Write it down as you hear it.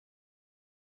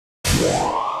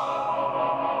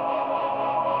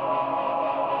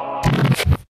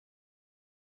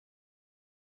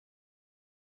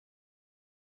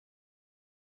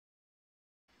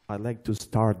I'd like to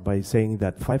start by saying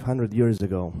that 500 years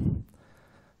ago,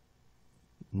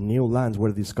 new lands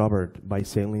were discovered by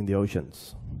sailing the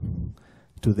oceans.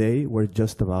 Today, we're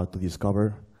just about to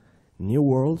discover new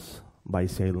worlds by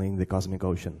sailing the cosmic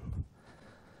ocean.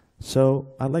 So,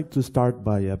 I'd like to start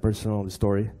by a personal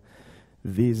story.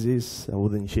 This is a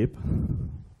wooden ship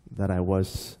that I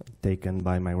was taken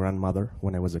by my grandmother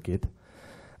when I was a kid.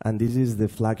 And this is the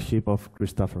flagship of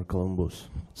Christopher Columbus,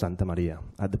 Santa Maria,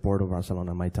 at the port of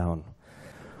Barcelona, my town.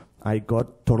 I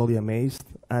got totally amazed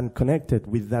and connected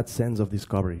with that sense of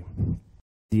discovery.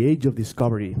 The age of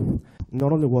discovery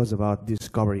not only was about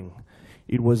discovering,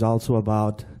 it was also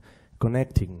about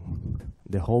connecting.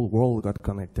 The whole world got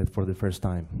connected for the first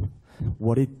time.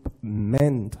 What it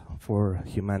meant for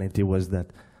humanity was that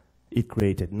it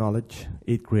created knowledge,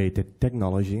 it created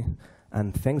technology,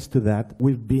 and thanks to that,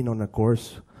 we've been on a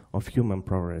course of human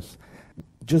progress.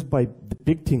 Just by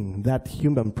depicting that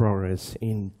human progress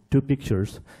in two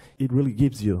pictures, it really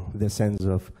gives you the sense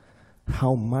of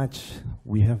how much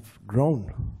we have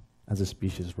grown as a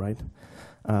species, right?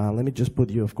 Let me just put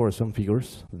you, of course, some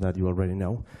figures that you already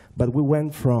know. But we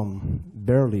went from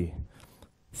barely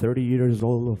 30 years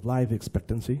old of life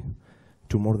expectancy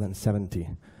to more than 70.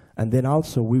 And then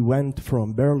also we went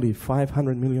from barely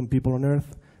 500 million people on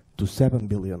Earth to 7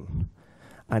 billion.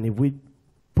 And if we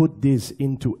put this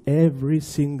into every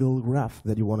single graph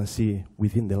that you want to see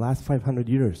within the last 500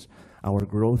 years, our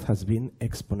growth has been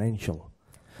exponential.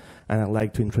 And I'd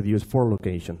like to introduce 4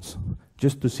 locations,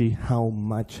 just to see how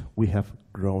much we have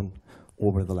grown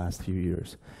over the last few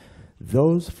years.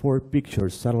 Those 4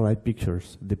 pictures, satellite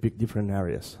pictures, depict different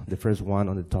areas. The first one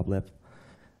on the top left,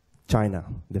 China,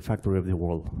 the factory of the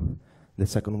world. The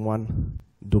second one,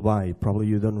 Dubai. Probably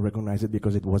you don't recognize it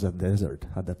because it was a desert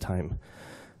at that time.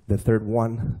 The third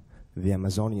one, the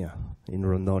Amazonia in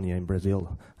Rondônia in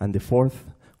Brazil. And the fourth,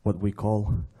 what we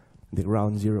call the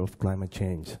ground zero of climate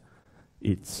change.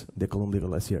 It's the Columbia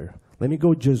Glacier. Let me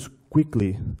go just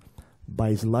quickly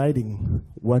by sliding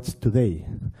what's today.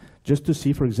 Just to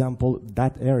see, for example,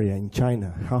 that area in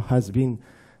China, how has been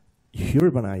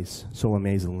urbanized so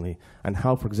amazingly. And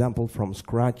how, for example, from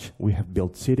scratch, we have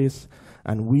built cities.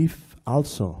 And we've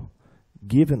also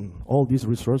given all these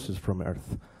resources from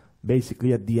Earth.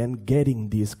 Basically, at the end, getting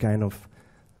this kind of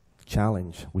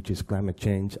challenge, which is climate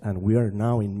change, and we are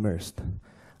now immersed.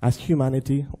 As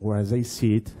humanity, or as I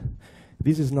see it,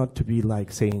 this is not to be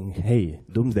like saying, hey,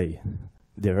 doomsday,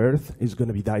 the Earth is going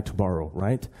to be die tomorrow,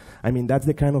 right? I mean, that's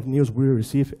the kind of news we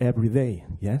receive every day,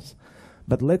 yes?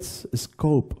 But let's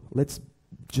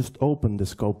just open the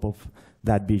scope of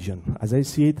that vision. As I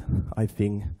see it, I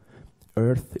think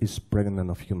Earth is pregnant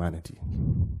of humanity.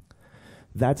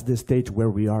 That's the stage where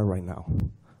we are right now.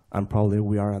 And probably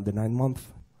we are at the 9th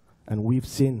month, and we've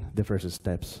seen the first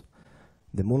steps.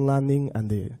 The moon landing and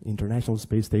the International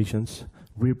Space Stations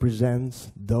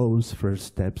represents those first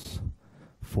steps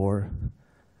for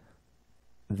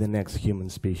the next human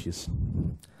species.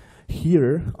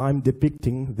 Here, I'm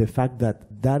depicting the fact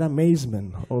that that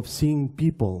amazement of seeing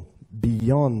people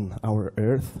beyond our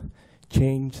Earth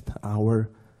changed our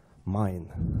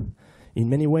mind in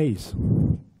many ways.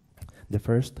 The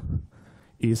first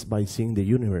is by seeing the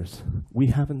universe. We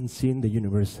haven't seen the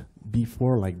universe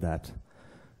before like that.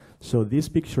 So this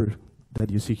picture that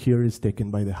you see here is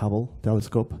taken by the Hubble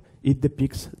telescope. It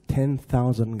depicts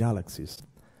 10,000 galaxies.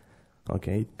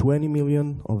 Okay, 20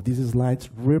 million of these slides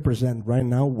represent right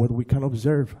now what we can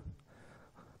observe.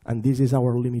 And this is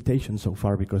our limitation so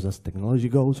far, because as technology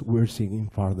goes, we're seeing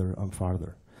farther and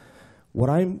farther. What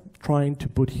I'm trying to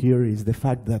put here is the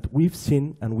fact that we've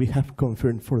seen and we have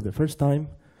confirmed for the first time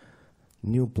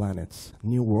new planets,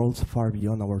 new worlds far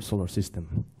beyond our solar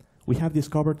system. We have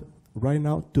discovered right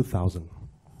now 2,000.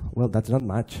 Well, that's not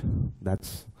much.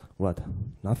 That's what?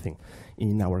 Nothing.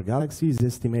 In our galaxy, it's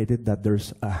estimated that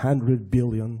there's 100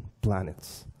 billion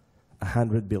planets.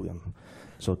 100 billion.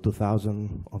 So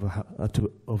 2,000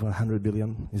 of 100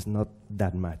 billion is not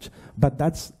that much. But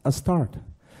that's a start.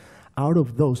 Out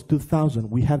of those 2,000,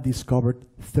 we have discovered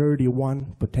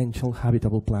 31 potential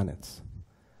habitable planets,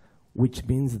 which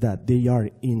means that they are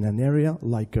in an area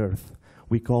like Earth.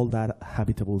 We call that a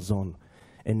habitable zone,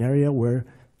 an area where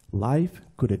life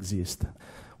could exist.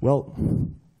 Well,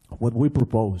 what we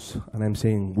propose, and I'm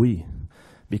saying we,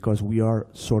 because we are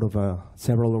sort of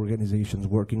several organizations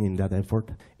working in that effort,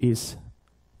 is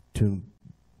to,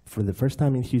 for the first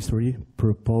time in history,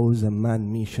 propose a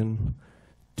manned mission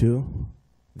to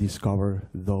discover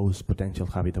those potential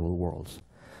habitable worlds.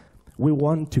 We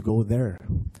want to go there,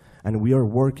 and we are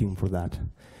working for that.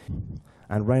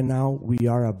 And right now, we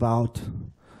are about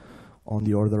on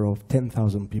the order of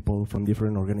 10,000 people from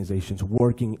different organizations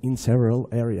working in several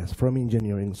areas, from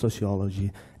engineering,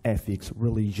 sociology, ethics,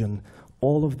 religion,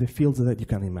 all of the fields that you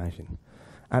can imagine.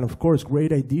 And of course,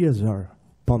 great ideas are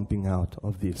pumping out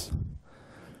of this.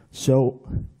 So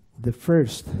the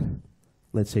first,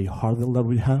 let's say, hurdle that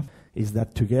we have is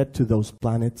that to get to those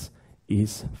planets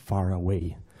is far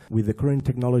away. With the current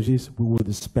technologies, we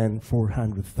would spend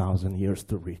 400,000 years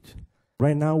to reach.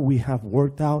 Right now, we have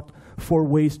worked out 4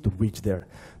 ways to reach there.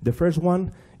 The first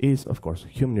one is, of course,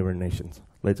 human hibernations.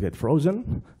 Let's get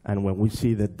frozen, and when we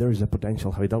see that there is a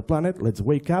potential habitable planet, let's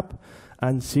wake up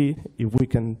and see if we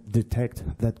can detect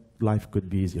that life could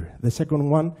be easier. The second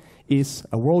one is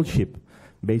a world ship.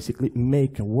 Basically,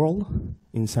 make a world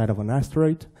inside of an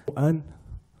asteroid and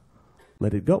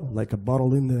let it go, like a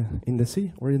bottle in the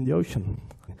sea or in the ocean.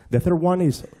 The third one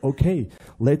is, okay,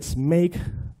 let's make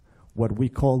what we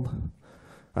call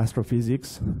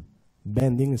astrophysics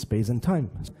bending space and time.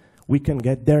 We can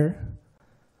get there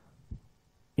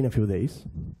in a few days.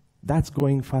 That's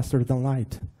going faster than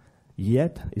light.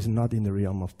 Yet, it's not in the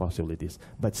realm of possibilities.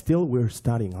 But still, we're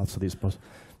studying also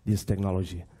this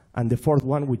technology. And the fourth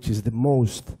one, which is the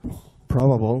most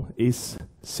probable, is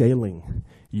sailing,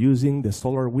 using the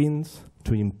solar winds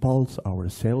to impulse our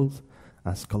sails,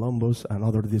 as Columbus and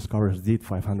other discoverers did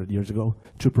 500 years ago,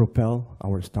 to propel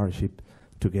our starship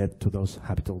to get to those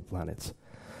habitable planets.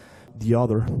 The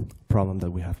other problem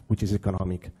that we have, which is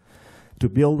economic. To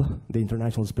build the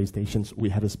International Space Stations, we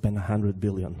had to spend $100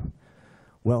 billion.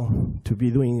 Well, to be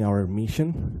doing our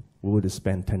mission, we would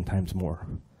spend 10 times more.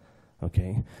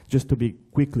 Okay? Just to be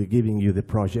quickly giving you the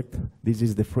project, this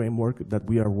is the framework that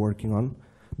we are working on.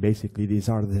 Basically, these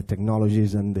are the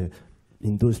technologies and the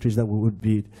industries that we would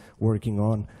be working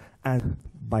on. And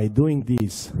by doing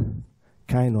this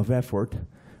kind of effort,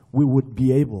 we would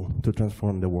be able to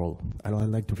transform the world. And I'd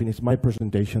like to finish my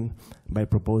presentation by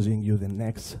proposing you the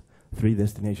next 3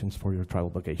 destinations for your travel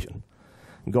vacation.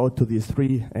 Go to these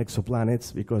 3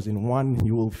 exoplanets, because in one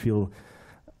you will feel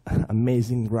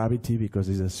amazing gravity because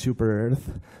it's a super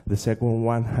Earth. The second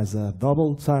one has a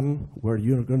double sun where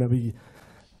you're going to be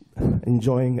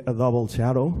enjoying a double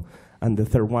shadow. And the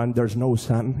third one, there's no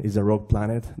sun, is a rogue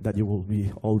planet that you will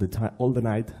be all the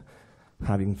night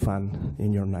having fun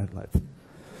in your nightlife.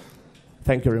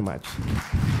 Thank you very much.